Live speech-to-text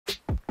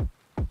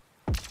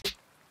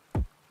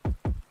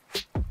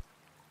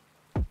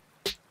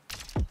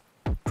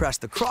Press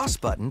the cross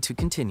button to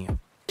continue.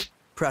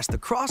 Press the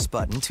cross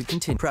button to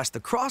continue. Press the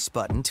cross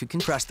button to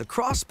press the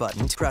cross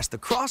button to press the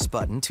cross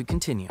button to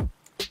continue.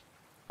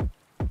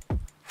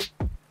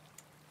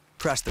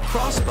 Press the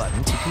cross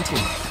button to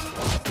continue.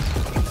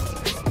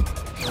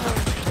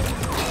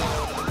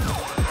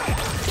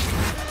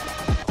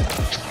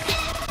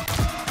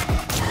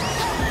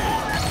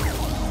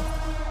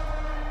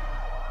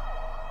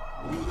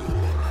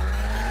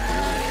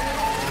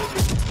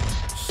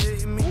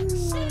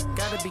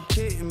 Be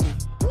kidding me.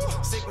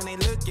 Sick when they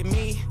look at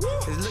me.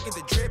 Just look at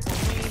the drip on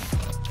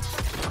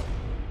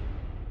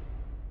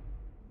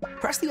me.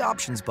 Press the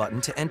options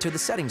button to enter the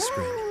settings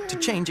screen to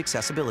change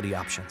accessibility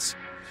options.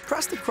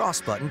 Press the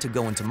cross button to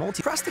go into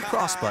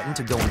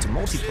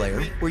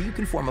multiplayer where you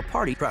can form a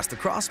party. Press the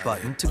cross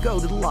button to go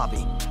to the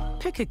lobby.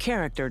 Pick a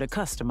character to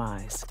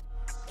customize.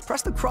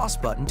 Press the cross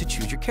button to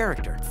choose your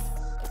character.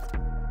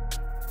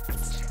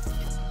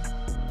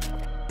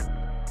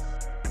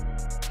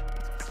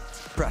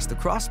 Press the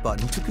cross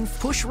button to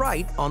push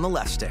right on the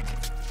left stick.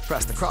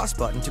 Press the cross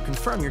button to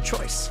confirm your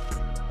choice.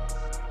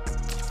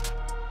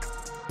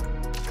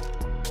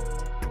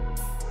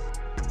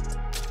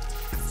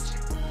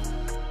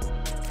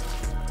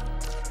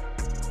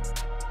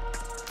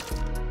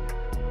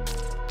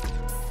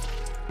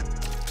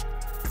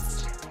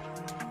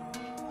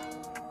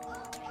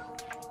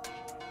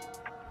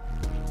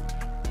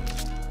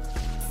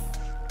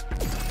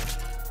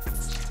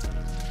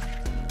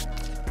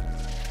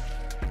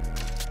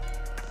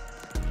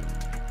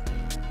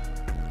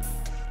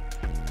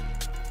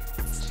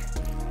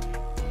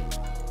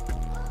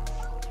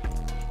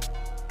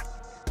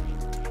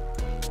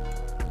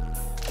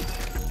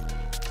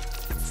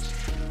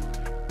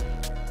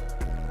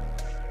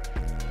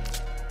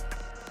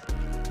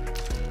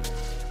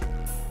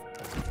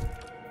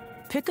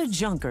 Pick a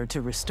junker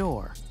to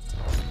restore.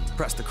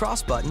 Press the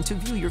cross button to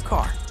view your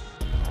car.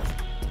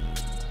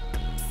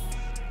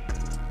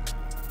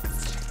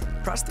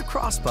 Press the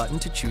cross button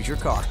to choose your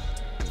car.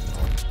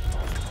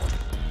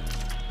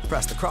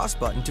 Press the cross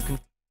button to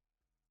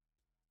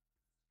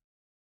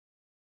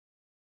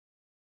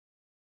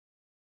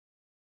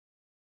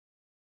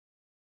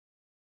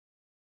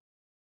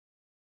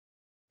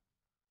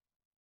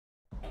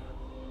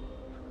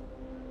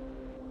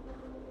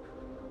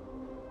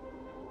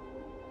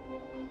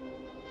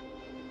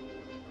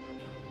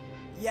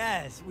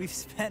Yes, we've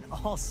spent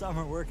all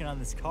summer working on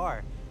this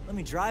car. Let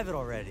me drive it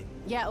already.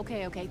 Yeah,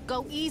 okay.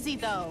 Go easy,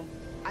 though.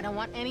 I don't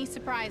want any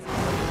surprises.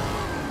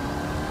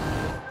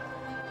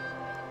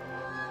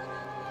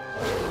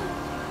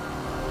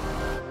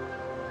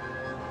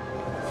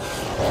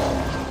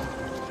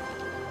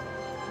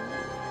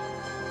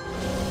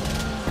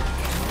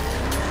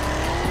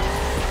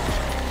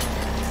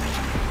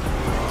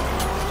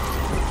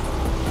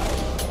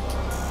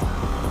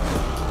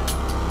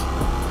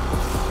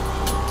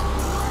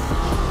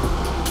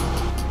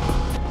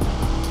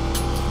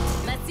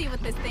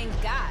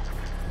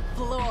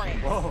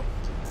 Whoa,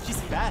 she's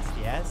fast,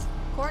 yes?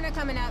 Corner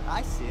coming up.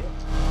 I see it.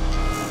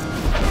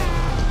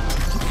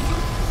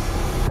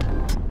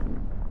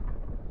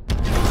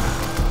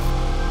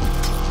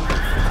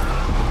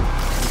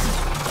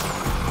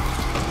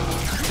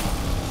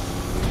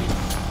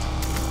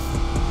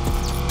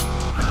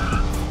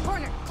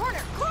 Corner!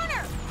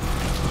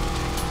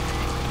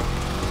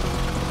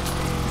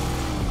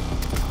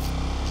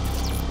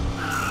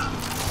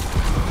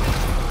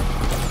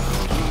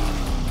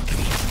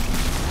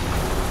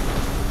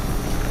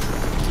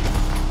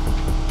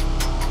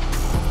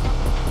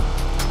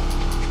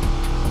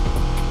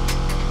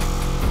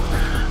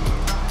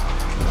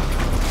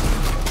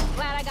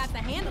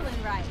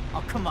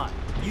 Oh, come on.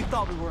 You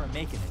thought we weren't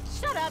making it.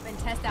 Shut up and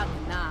test out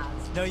the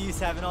knobs. No use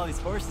having all these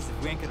horses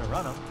if we ain't gonna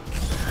run them.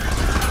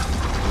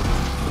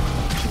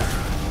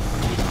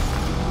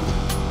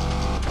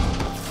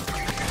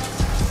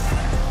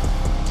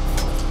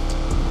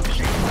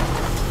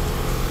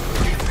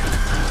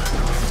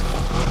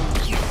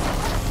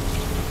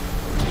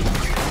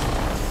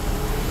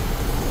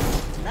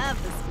 Love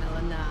the smell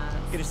of knobs.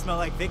 Gonna smell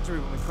like victory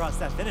when we cross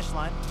that finish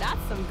line. That's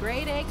some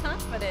grade A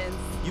confidence.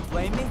 You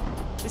blame me?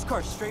 This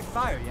car's straight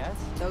fire, yes?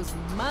 Those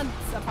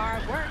months of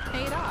hard work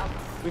paid off.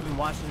 We've been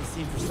watching this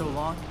scene for so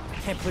long.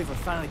 Can't believe we're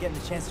finally getting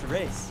the chance to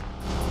race.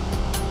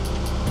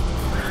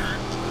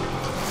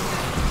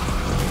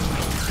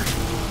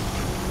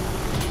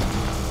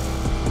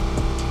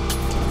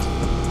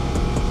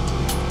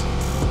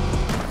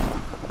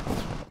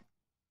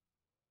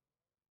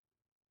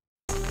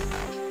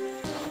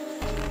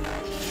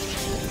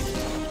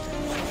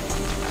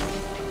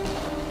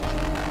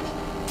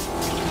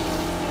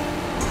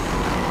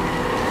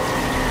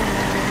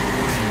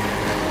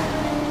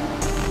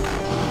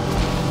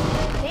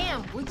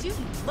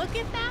 Look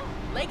at that!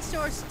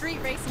 Lakeshore street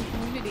racing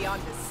community on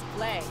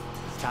display.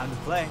 It's time to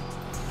play.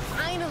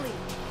 Finally!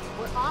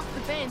 We're off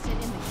the bench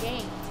and in the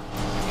game.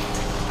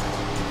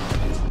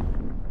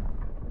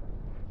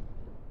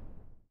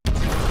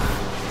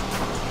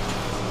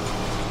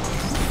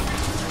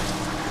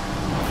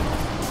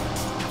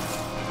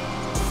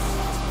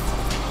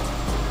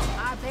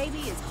 Our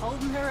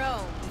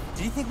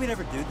Do you think we'd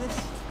ever do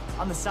this?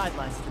 On the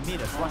sidelines at the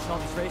meetups, watching all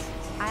these races.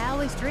 I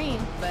always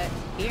dreamed, but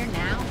here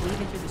now,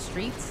 weaving through the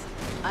streets,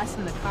 us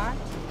in the car,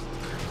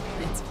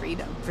 it's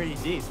freedom. Pretty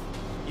deep.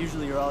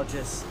 Usually you're all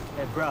just,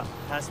 hey bro,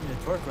 pass me the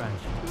torque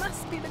wrench.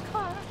 Must be the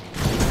car.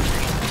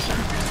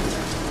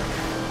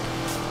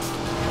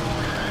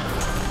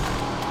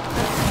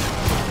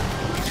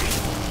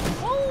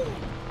 Oh!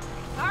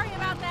 Sorry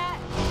about that.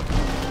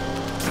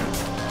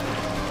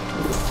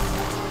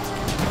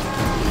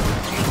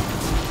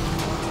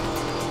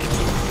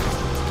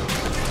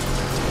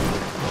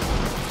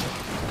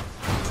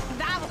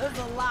 That was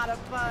a lot of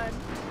fun.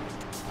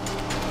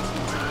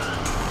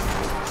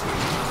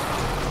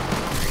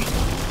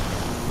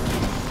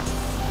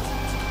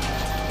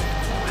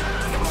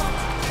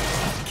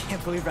 I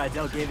can't believe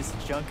Rydell gave us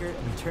a junker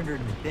and we turned her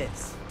into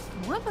this.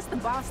 What was the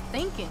boss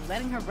thinking,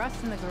 letting her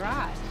rust in the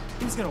garage?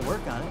 He was gonna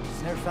work on it,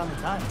 just never found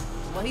the time.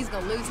 Well, he's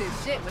gonna lose his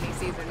shit when he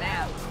sees her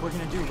now. We're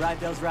gonna do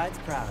Rydell's Rides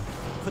proud.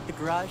 Put the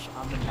garage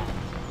on the map.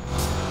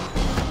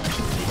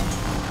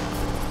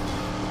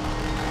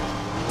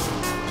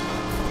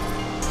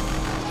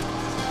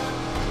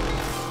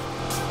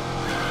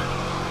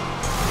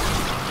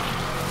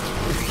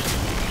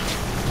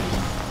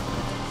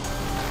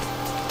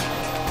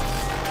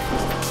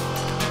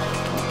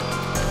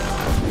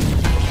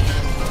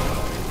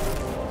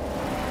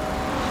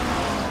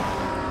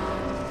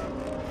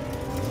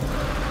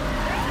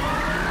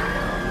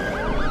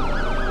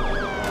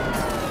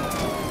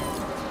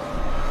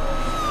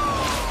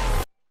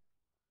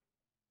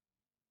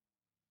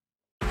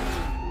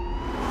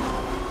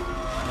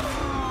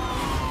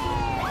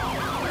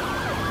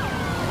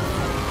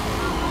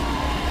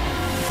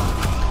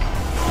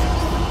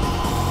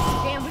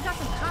 Damn, we got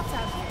some cops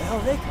out here. Where the hell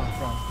they come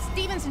from?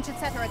 Stevenson should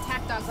set her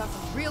attack dogs off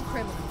some real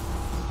criminals.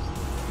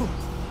 Whew,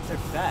 they're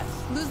fast.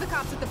 Lose the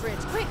cops at the bridge,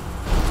 quick!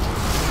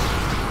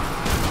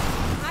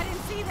 I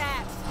didn't see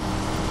that.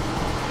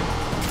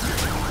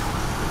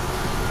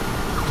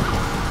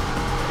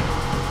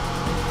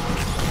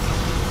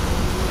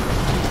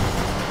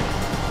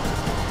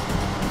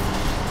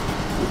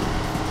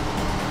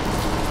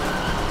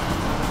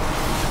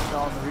 It's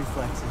all in the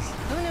reflexes.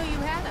 Who knew you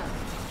had them?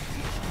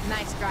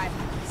 Nice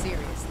driving,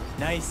 seriously.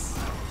 Nice,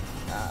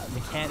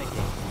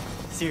 mechanicking.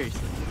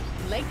 Seriously.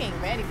 Lake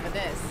ain't ready for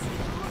this.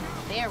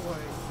 Their words.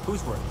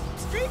 Whose work?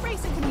 Street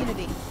racing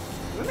community.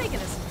 We're making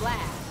a splash.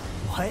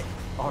 What?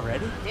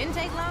 Already? Didn't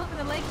take long for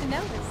the lake to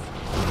notice.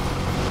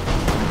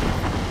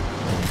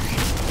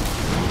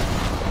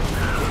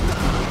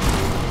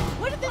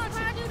 What did this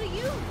car do to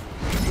you?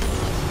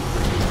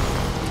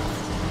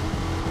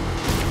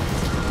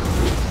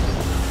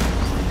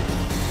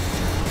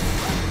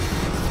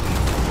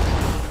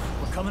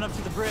 We're coming up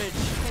to the bridge.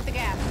 Hit the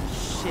gas.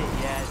 Shit,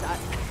 Yaz,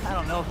 I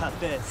don't know about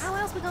this. How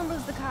else we gonna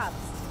lose the cops?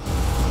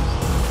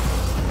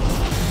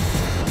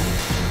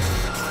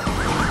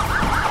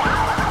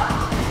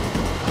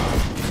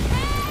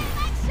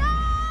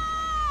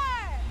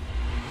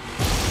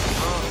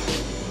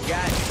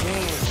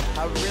 Goddamn,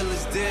 how real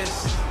is this?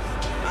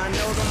 I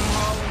know them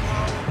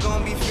hoes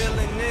gonna be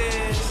feeling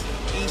this.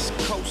 East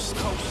Coast,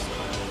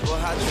 well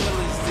how chill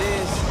is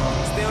this?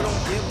 Still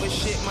don't give a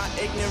shit, my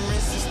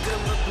ignorance is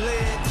still a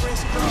bled.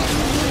 Crisscross,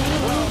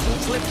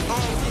 flip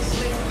on, get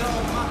slipped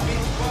off, my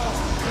big boss.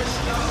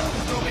 Crisscross,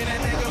 throw me that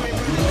nigga, me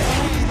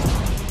really.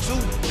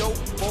 Two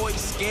dope boys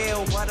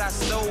scale, but I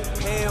sold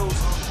pills.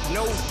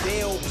 No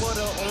deal, put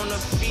her on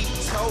her feet,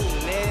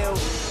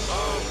 toenails.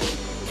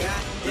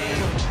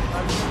 Goddamn,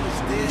 how real is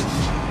this?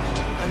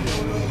 I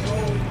know the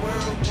whole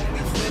world gon'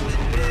 be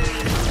feeling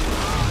this.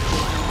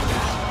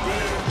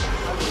 Goddamn,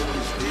 how real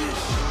is this?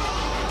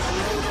 I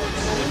know the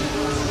whole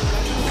world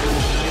gon' be feeling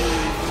this.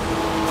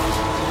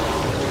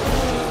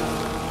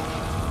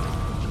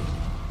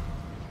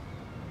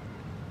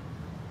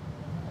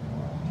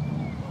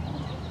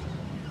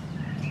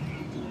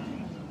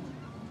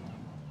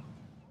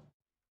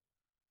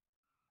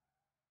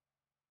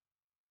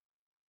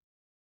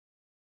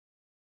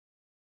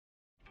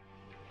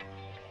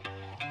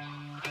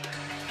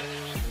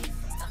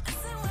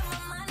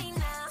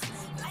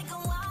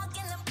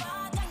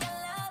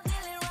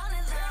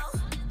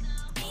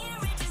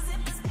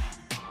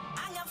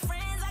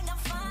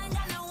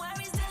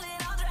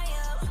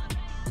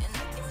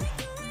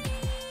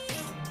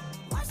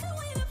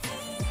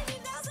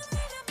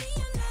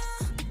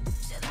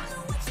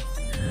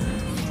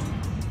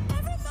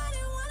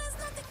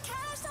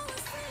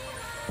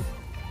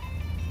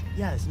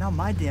 Yes, now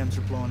my dams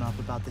are blowing up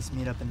about this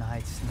meetup in the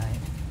Heights tonight.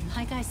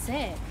 Like I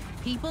said,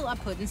 people are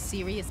putting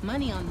serious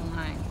money on the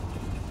line.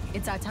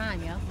 It's our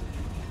time, yo.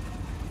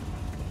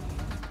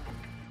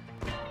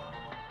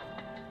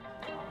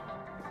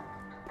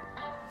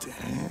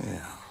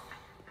 Damn.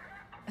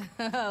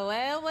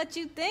 Well, what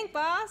you think,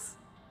 boss?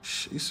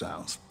 She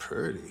sounds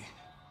pretty.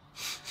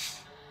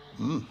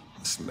 It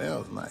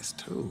smells nice,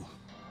 too.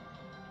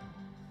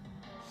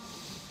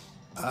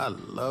 I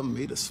love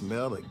me to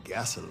smell the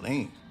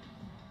gasoline.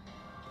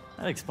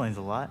 That explains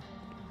a lot.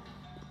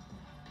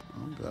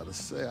 I gotta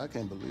say, I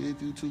can't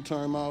believe you two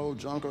turned my old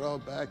junker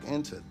out back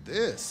into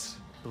this.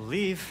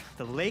 Believe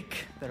the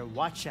lake better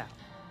watch out.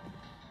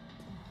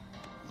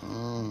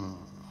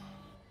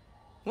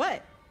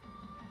 What?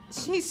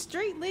 She's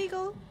street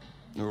legal?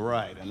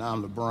 Right, and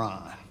I'm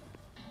LeBron.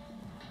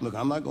 Look,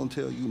 I'm not gonna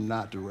tell you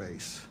not to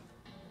race.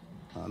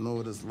 I know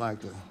what it's like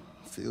to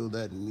feel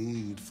that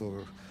need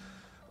for,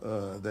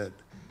 the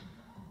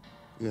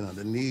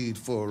need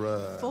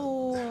for,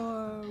 For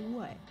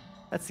what?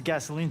 That's the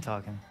gasoline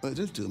talking.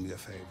 Just do me a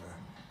favor.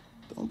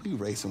 Don't be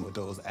racing with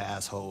those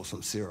assholes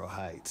from Cyril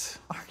Heights.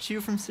 Aren't you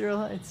from Cyril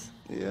Heights?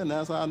 Yeah, and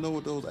that's how I know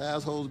what those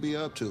assholes be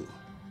up to.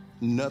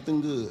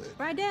 Nothing good.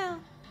 Rydell,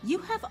 you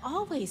have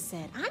always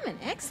said I'm an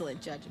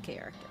excellent judge of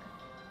character.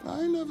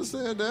 I ain't never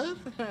said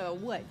that.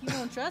 What, you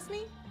don't trust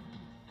me?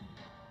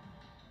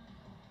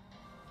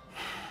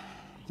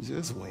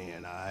 Just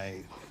win, all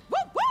right?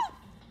 Whoop,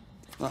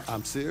 whoop!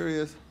 I'm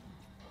serious.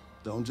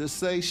 Don't just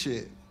say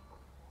shit.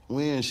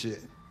 Win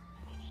shit.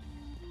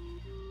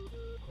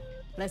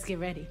 Let's get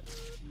ready.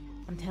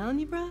 I'm telling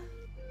you, bruh,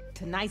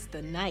 tonight's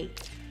the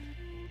night.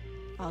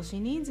 All she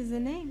needs is a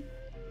name.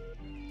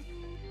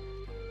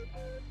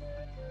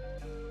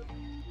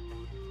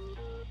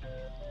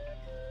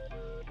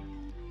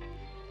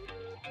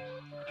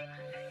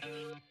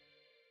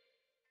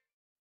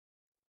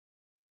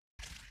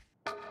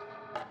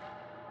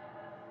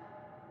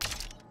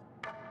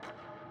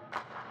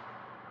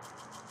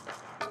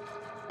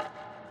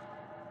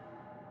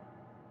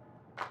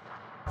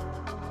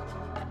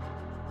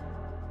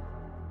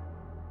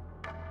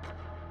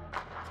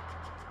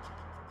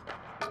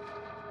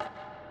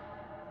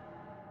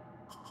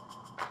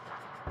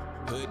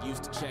 Hood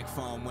used to check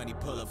for him when he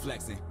pull up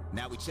flexing.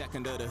 Now we check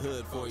under the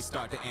hood before he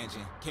start the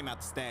engine. Came out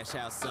the stash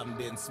house, something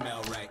didn't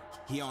smell right.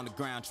 He on the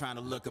ground trying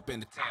to look up in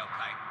the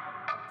tailpipe.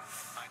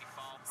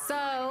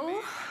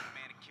 So,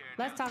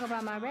 let's talk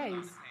about my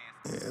raise.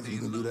 Yeah, if you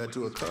can do that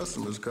to a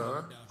customer's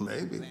car,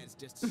 maybe.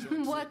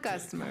 What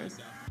customers?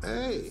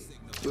 Hey,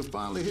 we're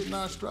finally hitting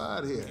our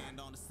stride here.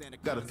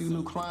 Got a few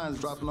new clients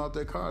dropping off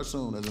their cars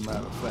soon, as a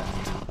matter of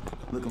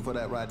fact. Looking for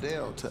that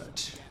Rydell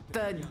touch.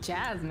 The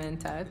Jasmine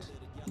touch.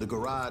 The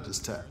garage's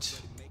touch,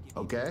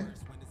 okay?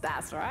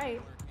 That's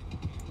right.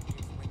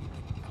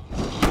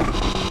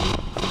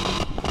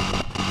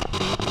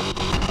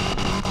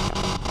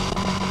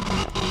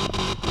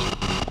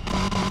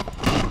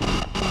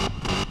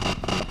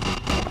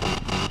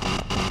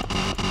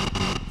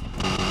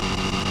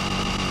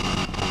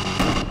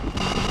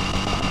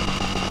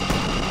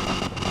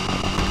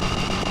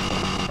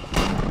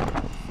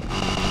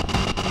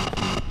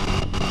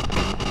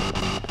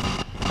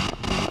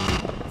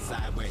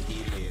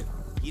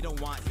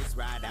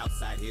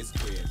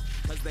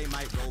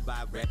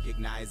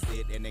 Recognize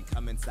it and then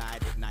come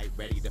inside at night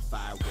ready to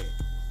fire with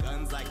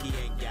guns like he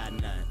ain't got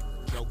none.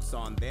 Jokes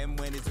on them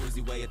when his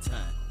Uzi weigh a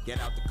ton.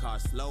 Get out the car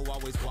slow,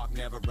 always walk,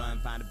 never run.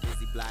 Find a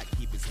busy block,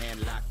 keep his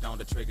hand locked on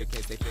the trigger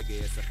case they figure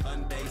it's a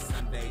fun day.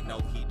 Sunday, no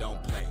he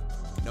don't play.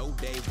 No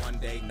day, one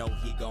day, no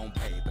he gon'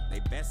 pay. But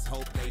they best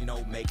hope they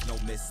know, make no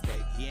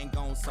mistake. He ain't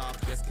gon'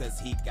 soft just cause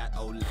he got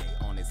Olay.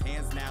 On his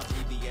hands now,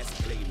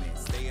 BBS gleaming.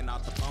 Staying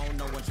off the phone,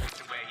 no one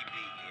checks where he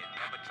be in.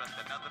 Never trust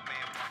another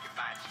man walking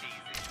by cheesy.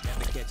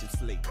 Never catch him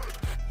sleep.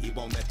 He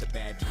won't let the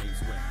bad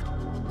dreams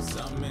win.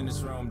 Something in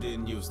this room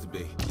didn't used to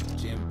be.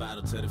 Gin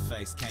bottle to the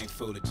face, can't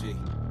fool a G.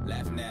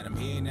 Laughing at him,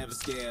 he ain't never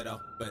scared though.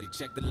 But he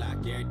check the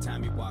lock every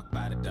time he walk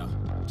by the door.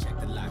 Check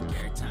the lock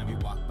every time he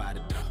walk by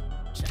the door.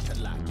 Check the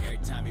lock every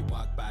time he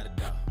walk by the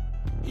door.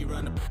 He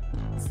run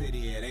the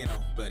city, it ain't no,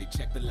 but he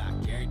check the lock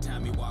every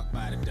time he walk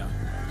by the door.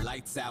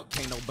 Lights out,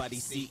 can't nobody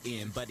see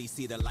in, but he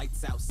see the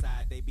lights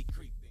outside, they be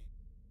creeping.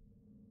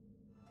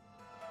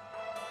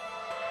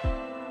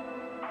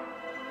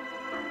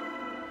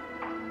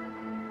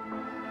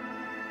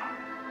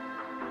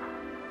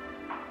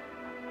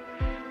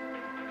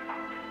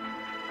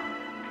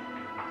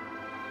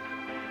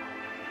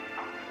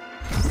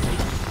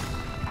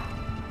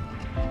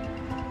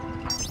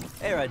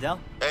 Hey, Rydell.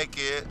 Hey,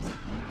 kid.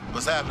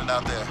 What's happening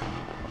out there?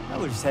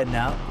 We're just heading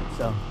out,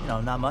 so,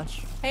 not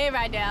much. Hey,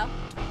 Rydell.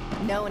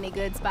 Know any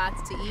good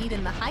spots to eat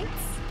in the Heights?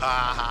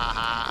 Ha ha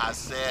ha, I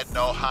said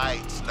no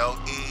heights, no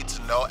eats,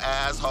 no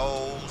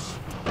assholes.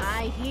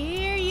 I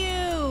hear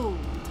you.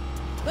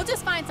 We'll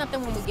just find something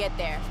when we get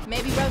there.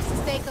 Maybe roast a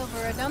steak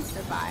over a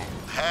dumpster fire.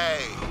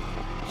 Hey.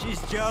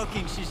 She's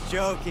joking.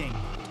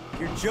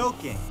 You're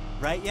joking,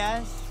 right,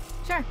 Yaz?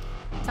 Sure,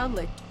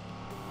 totally.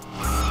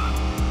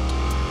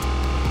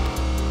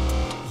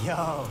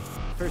 Yo,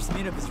 first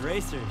meetup is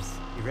racers.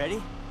 You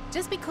ready?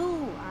 Just be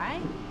cool, all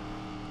right?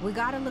 We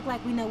gotta look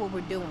like we know what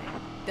we're doing.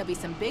 There'll be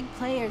some big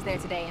players there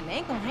today, and they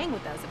ain't gonna hang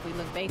with us if we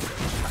look basic.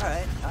 All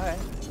right.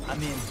 I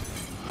mean,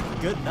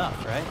 good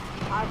enough, right?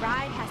 Our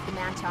ride has to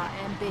match our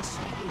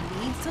ambition.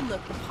 It needs to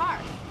look the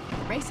part.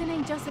 Racing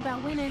ain't just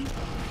about winning.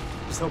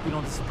 Just hope you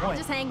don't disappoint.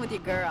 Just hang with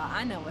your girl.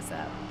 I know what's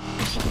up.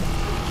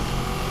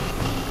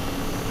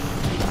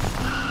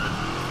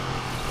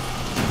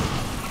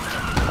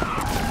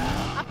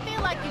 I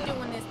feel like you're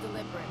doing this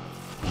deliberately.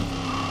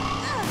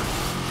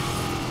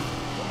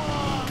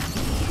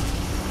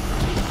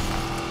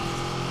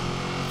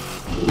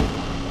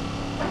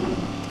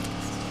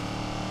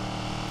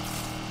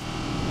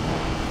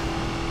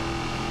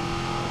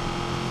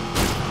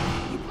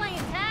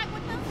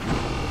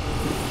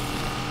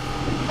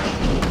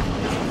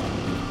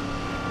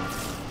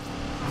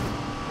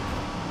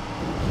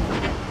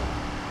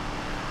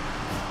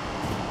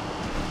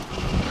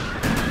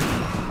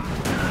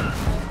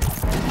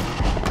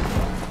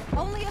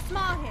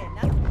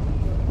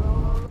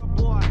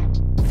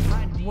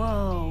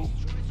 Whoa.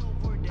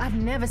 I've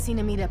never seen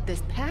a meetup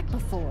this packed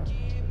before.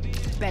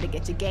 Better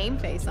get your game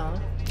face on.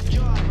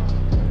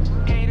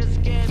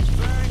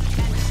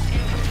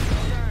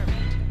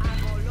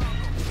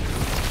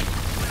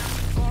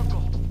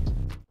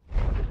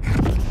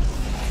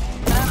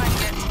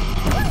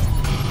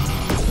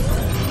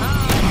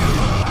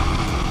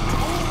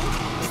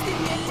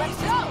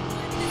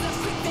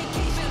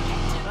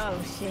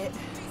 Oh shit.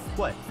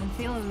 What? I'm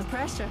feeling the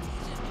pressure.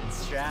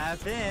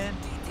 Strap in.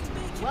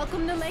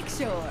 Welcome to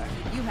Lakeshore.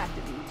 You have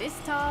to be this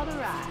tall to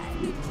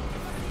ride.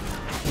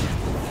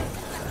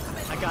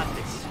 I got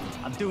this.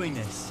 I'm doing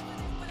this.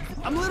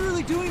 I'm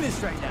literally doing this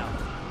right now.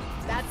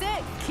 That's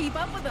it. Keep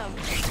up with them.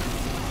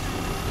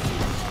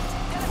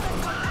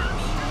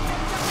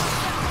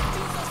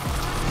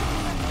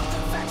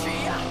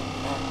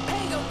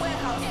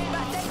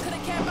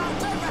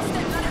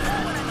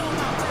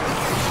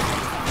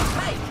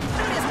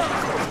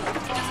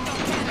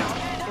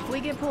 If we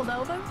get pulled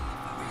over,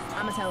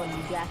 I'ma tell him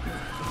you got me.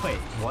 Wait,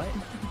 what?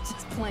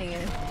 Just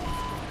playing.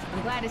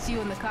 I'm glad it's you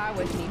in the car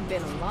with me.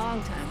 Been a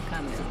long time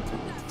coming.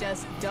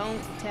 Just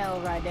don't tell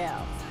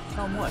Rydell.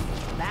 Tell him what?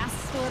 That's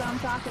what I'm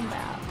talking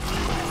about.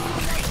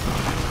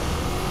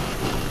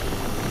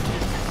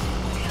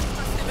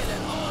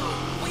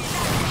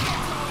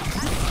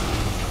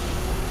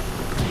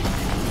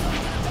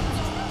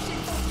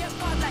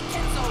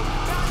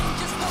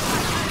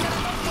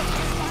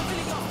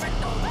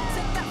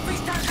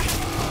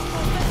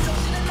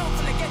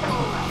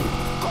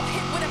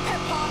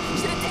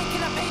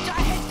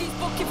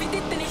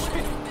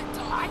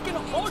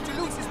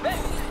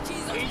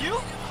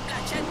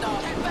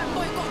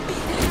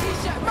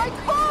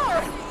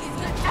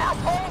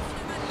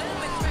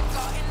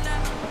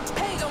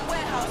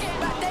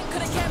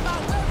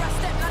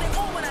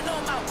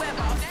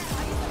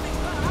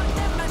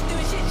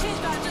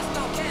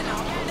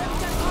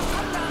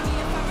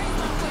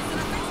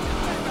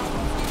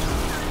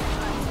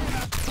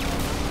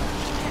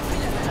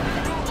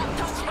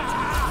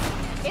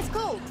 It's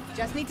cool.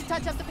 Just need to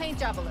touch up the paint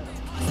job a little.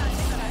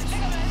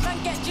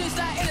 Man get juice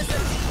like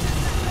innocent.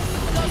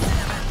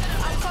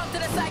 I'm calm to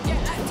the side, get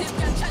active,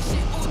 get chat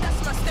shit. Ooh,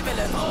 that's my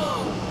stimulant.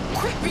 Oh,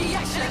 quick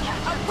reaction.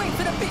 I wait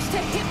for the bitch to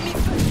hit me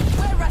first.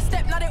 Where I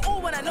step, now they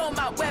all wanna know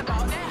my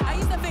whereabouts. I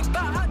used to think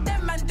about how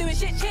them man doing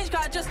shit change,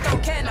 cause I just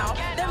don't care now.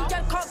 Them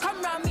gal can't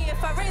come round me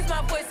if I raise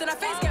my voice and I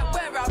face get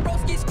wear out.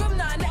 Broski scrum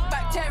now, neck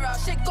back tear out.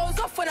 Shit goes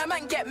off when a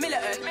man get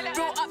militant.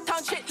 Real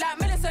uptown shit like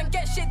Millicent,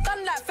 get shit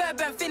done like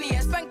Ferb and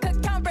Phineas. Bank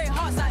account break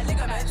hearts like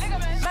ligaments.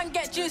 Man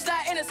get juice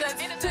like innocence,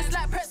 twist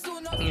like pretzel.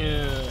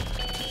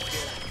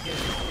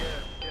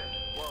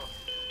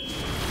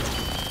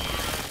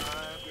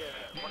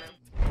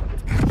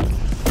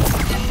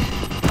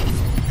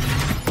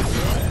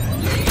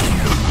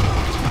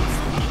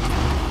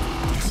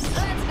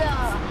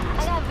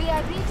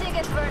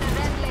 Tickets for an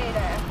event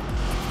later.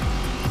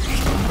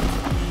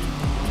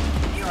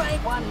 You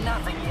ain't won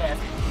nothing yet.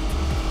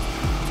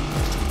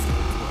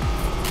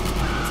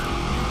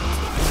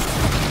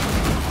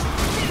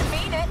 Didn't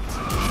mean it.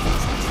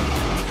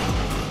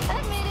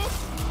 Admit it.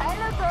 I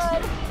look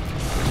good.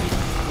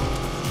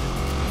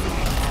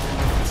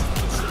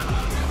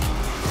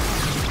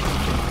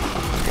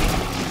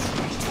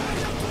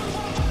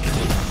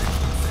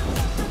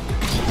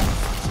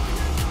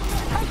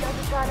 I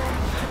just got it.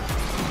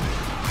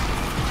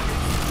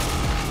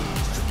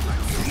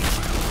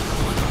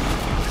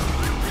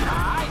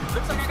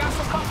 Looks like I got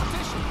some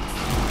competition.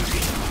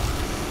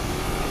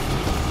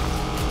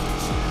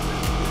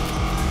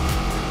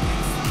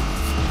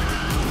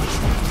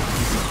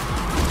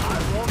 I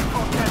won't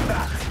forget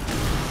that.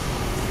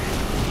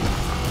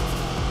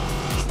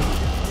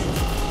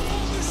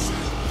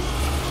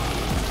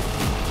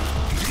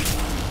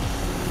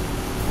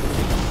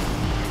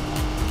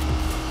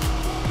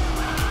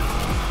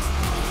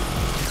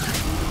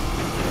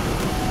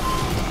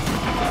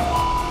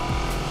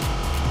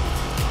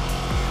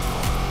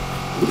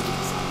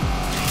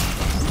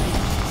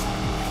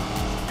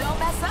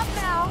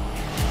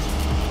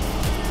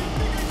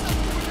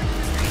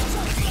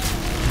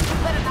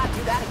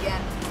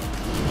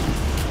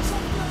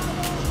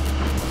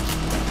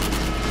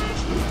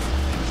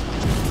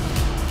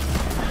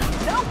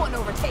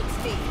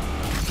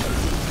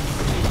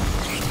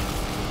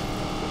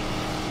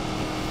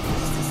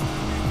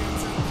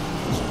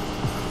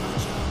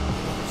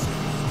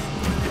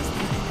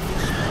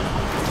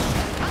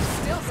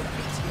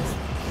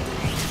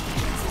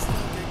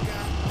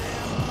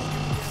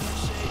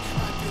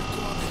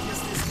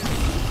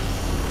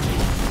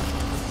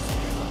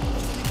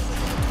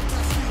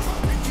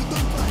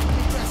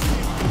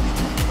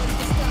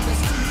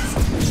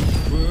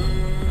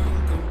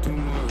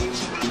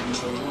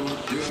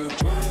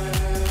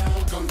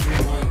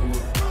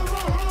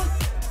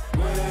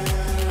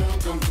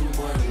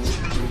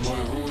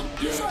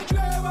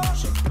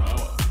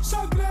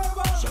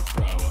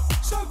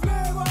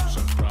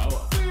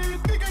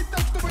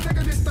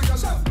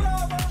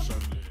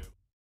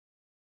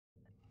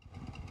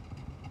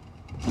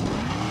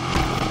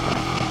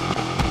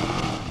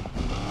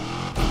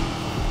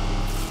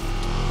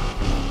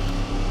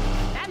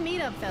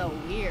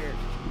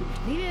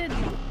 Needed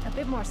a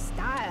bit more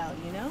style,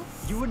 you know?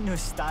 You wouldn't know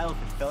style if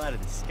it fell out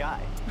of the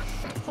sky.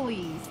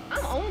 Please,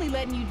 I'm only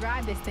letting you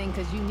drive this thing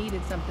because you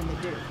needed something to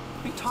do.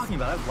 What are you talking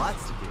about? I have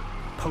lots to do.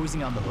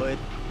 Posing on the hood,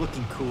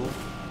 looking cool.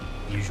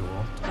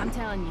 Usual. I'm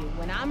telling you,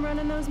 when I'm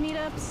running those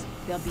meetups,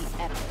 they'll be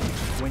epic.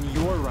 When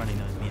you're running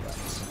those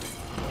meetups.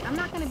 I'm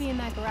not gonna be in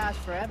that garage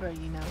forever,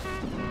 you know.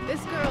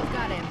 This girl's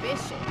got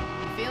ambition,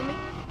 you feel me?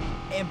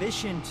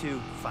 Ambition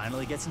to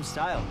finally get some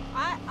style.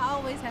 I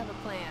always have a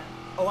plan.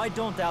 Oh, I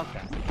don't doubt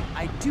that.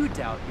 I do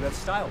doubt you have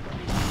style, buddy.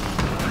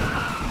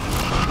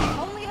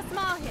 Only a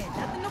small hit,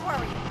 nothing to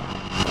worry about.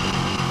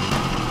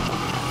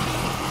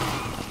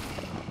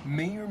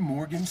 Mayor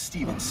Morgan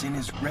Stevenson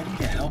is ready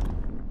to help.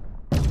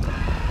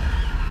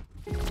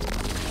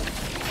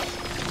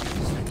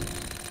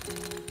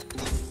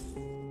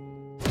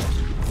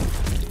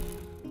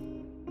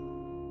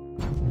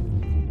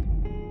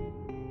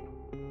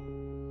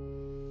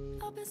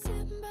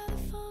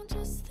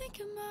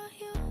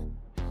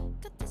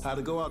 How'd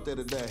it go out there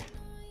today?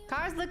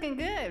 Car's looking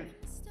good.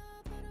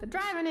 The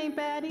driving ain't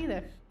bad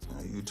either.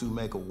 You two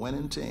make a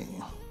winning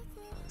team.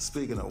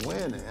 Speaking of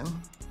winning,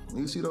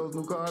 you see those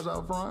new cars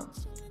out front?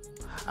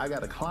 I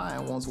got a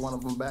client wants one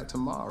of them back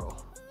tomorrow.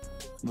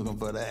 Looking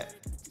for that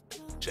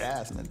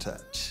Jasmine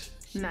touch.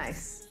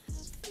 Nice.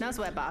 No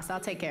sweat, boss. I'll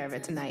take care of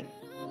it tonight.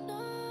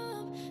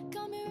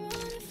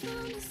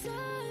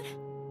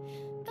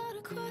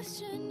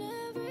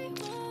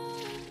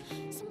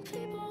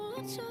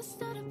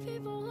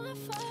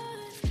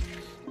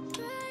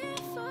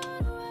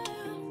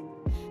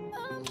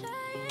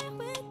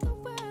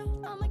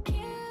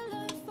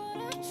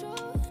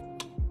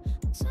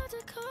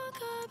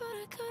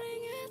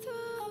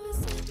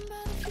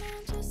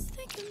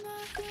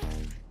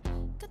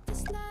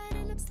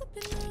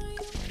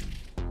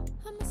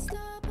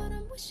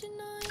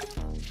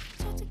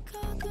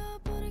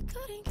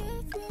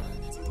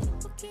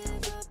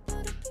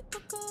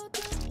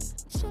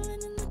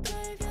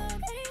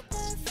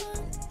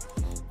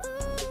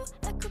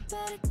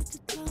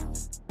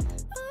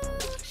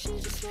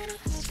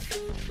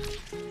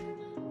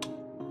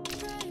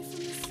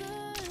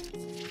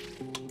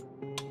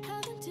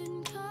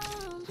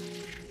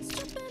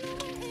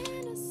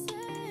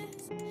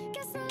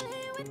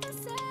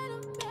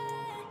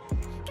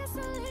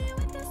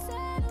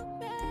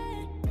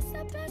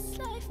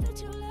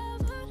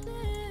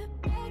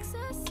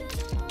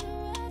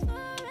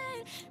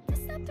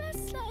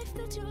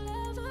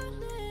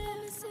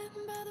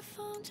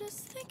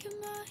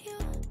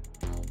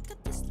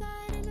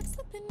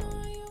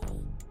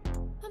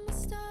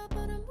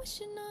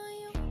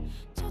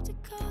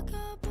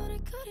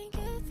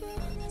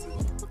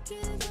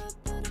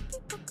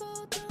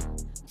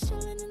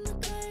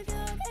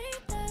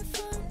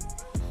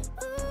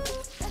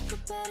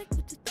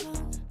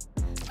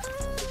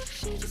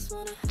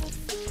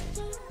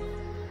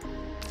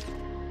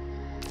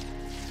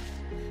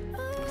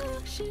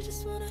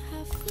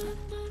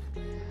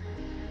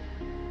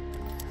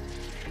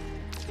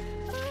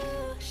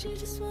 She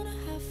just wanna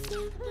have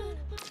fun.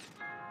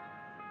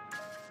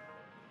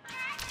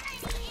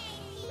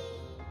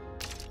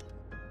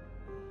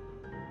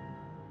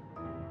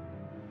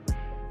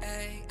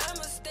 Hey,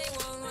 I'ma stay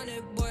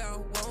 100, boy, I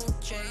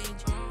won't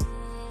change.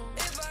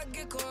 If I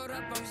get caught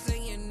up, I'm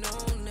saying no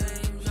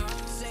names.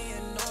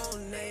 Saying no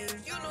names.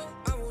 You know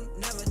I will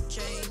never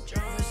change.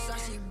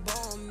 Versace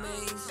ball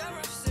maze. Got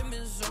Ralph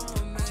Simmons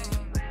on me.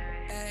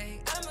 Hey,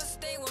 I'ma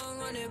stay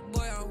 100,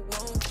 boy, I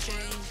won't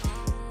change.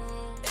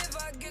 If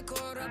I get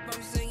caught up,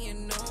 I'm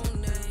saying no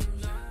names.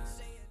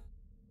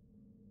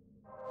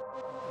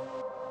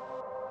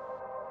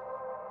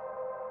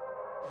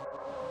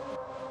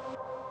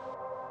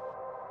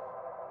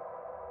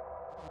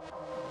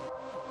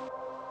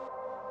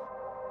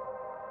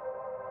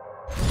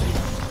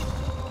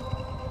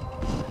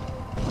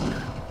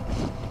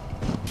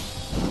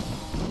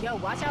 Yo,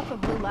 watch out for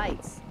blue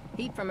lights.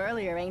 Heat from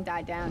earlier ain't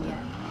died down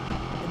yet.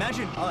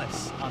 Imagine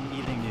us on the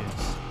evening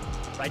news.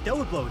 Rydell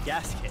would blow a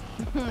gasket.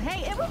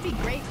 Hey, it would be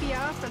great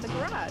PR for the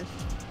garage.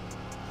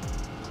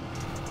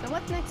 So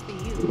what's next for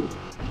you?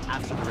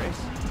 After the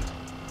race?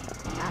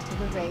 After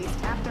the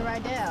race, after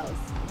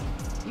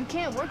Rydell's. You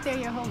can't work there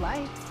your whole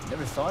life.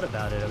 Never thought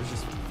about it. I was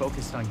just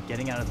focused on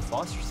getting out of the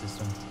foster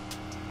system.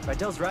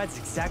 Rydell's ride's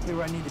exactly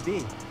where I need to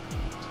be.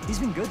 He's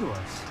been good to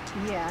us.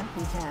 Yeah,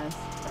 he has.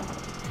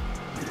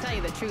 To tell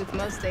you the truth,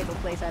 most stable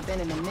place I've been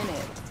in a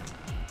minute.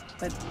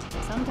 But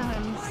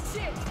sometimes,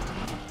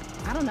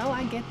 I don't know,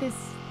 I get this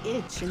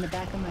itch in the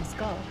back of my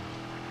skull.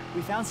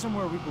 We found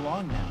somewhere we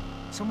belong now.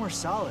 Somewhere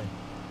solid.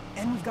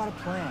 And we've got a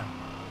plan.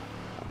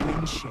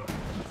 Win shit.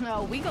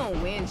 Oh, we gonna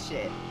win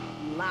shit.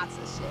 Lots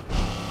of shit.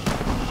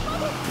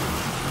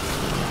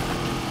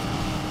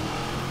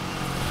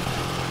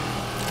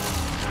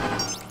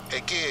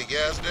 Hey kid, you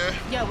guys there?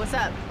 Yo, what's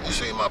up? You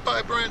see my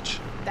pipe wrench?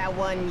 That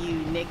one you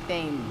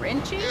nicknamed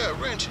Wrenchy? Yeah,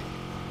 Wrenchy.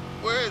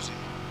 Where is he?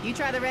 You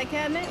try the red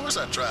cabinet? Of course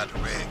I tried the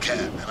red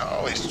cabinet. I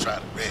always try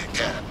the red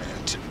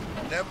cabinet.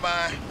 Never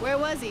mind. Where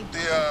was he? It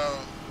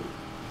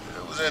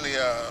was in the,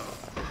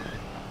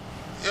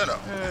 you know.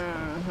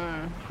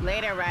 Mm-hmm.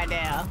 Later,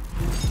 Rydell.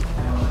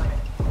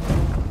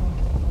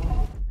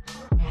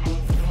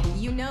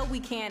 You know we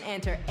can't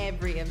enter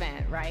every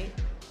event, right?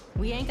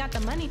 We ain't got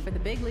the money for the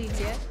big leagues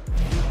yet.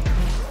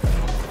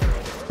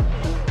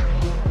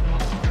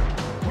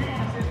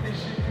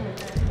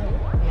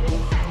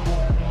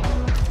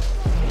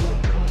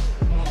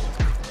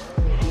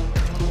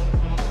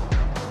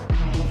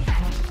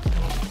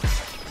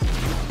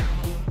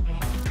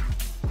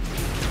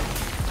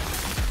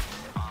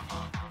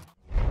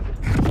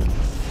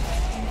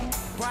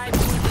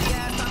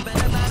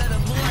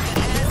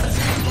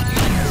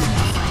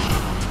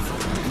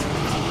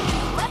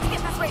 Let's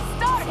get this race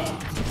started!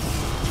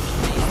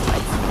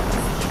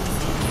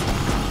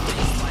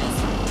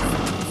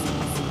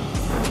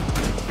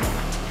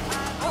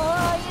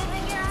 Oh, you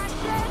think you're on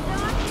shit,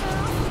 don't you?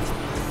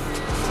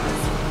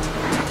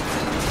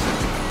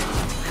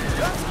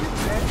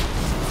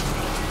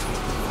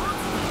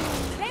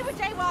 They were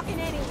jaywalking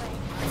anyway.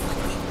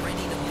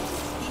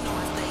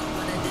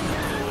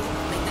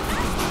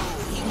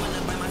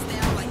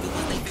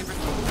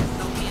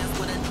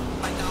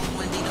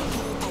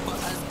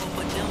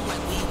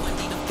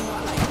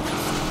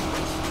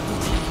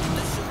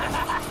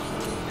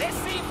 Let's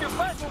see if your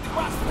buzz will be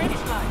cross the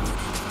finish line.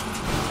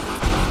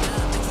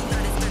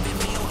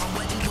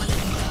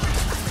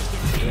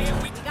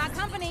 We got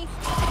company.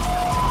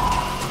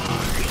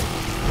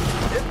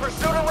 In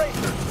pursuit of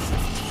racers.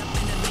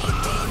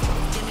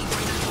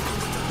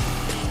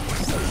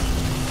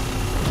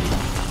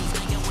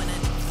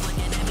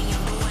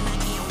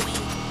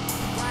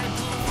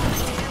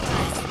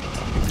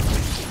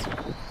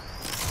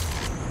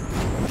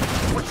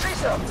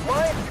 Patricia,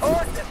 flying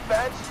cars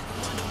dispatch.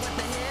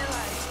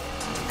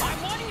 My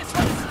money is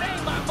gonna stay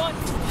my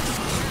money.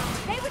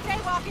 They were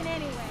jaywalking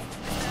anyway.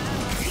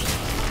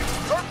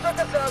 Don't check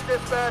us out,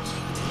 dispatch.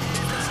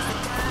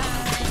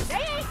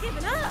 They ain't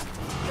giving up.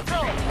 Let's go.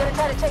 Gonna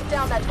try to take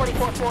down that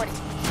 2440.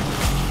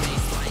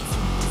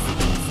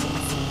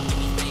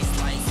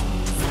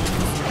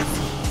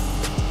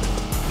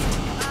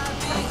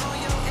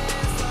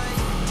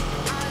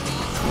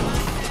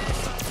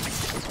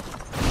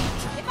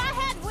 If I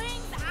had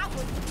wings, I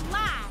would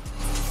fly.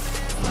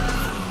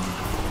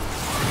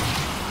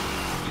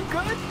 You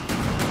good?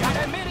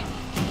 Gotta admit it.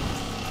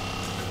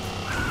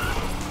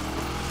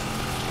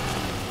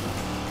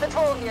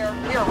 Control here.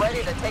 We are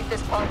ready to take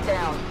this punk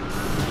down.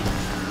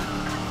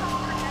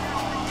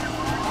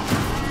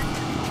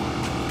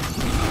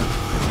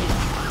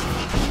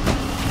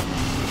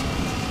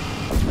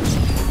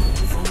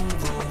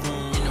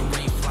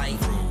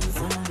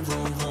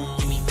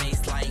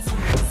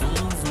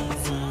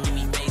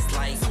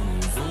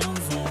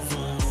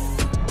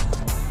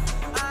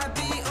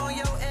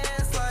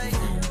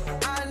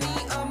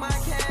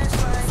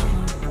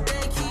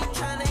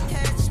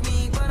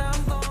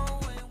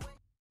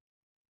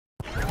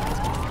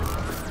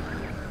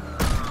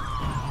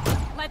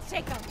 Let's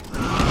take them.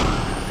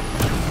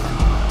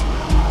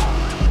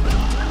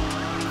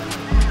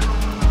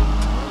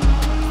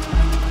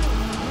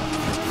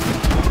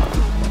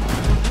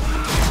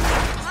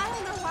 I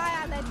don't know why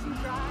I let you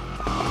drive.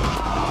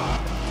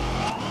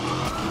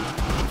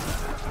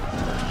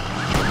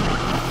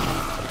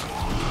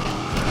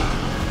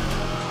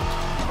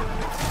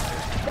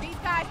 These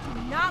guys do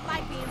not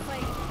like being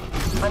played.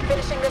 I'm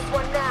finishing this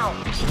one now.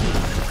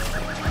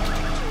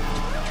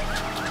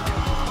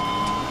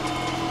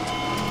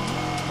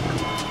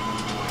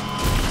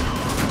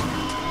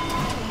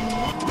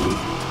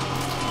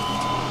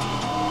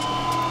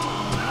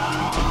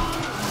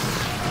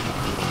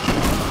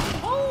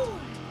 Oh,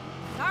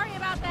 sorry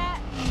about that.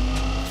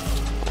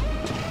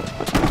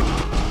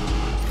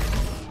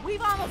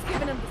 We've almost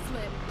given him the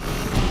slip.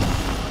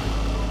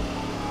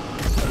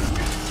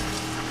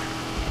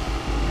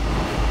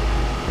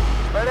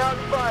 Spread out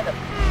and find him.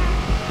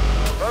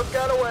 Both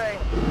got away.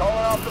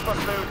 Calling off the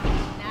pursuit.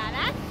 Now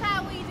that's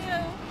how we do.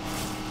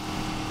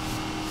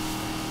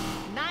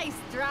 Nice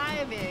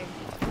driving.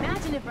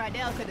 Imagine if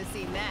Rydell could have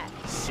seen that.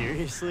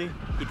 Seriously?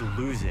 He'd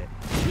lose it.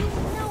 You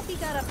know he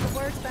got up the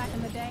worst back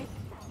in the day.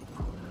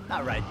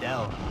 Not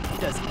Rydell. He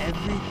does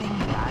everything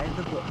by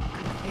the book.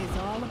 It's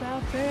all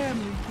about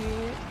family,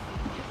 kid.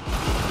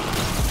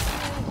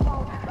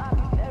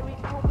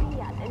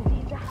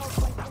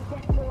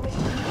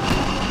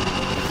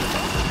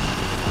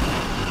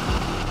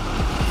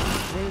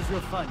 Today was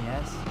real fun,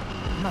 yes?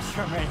 I'm not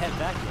sure I'm ready to head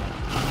back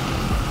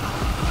yet.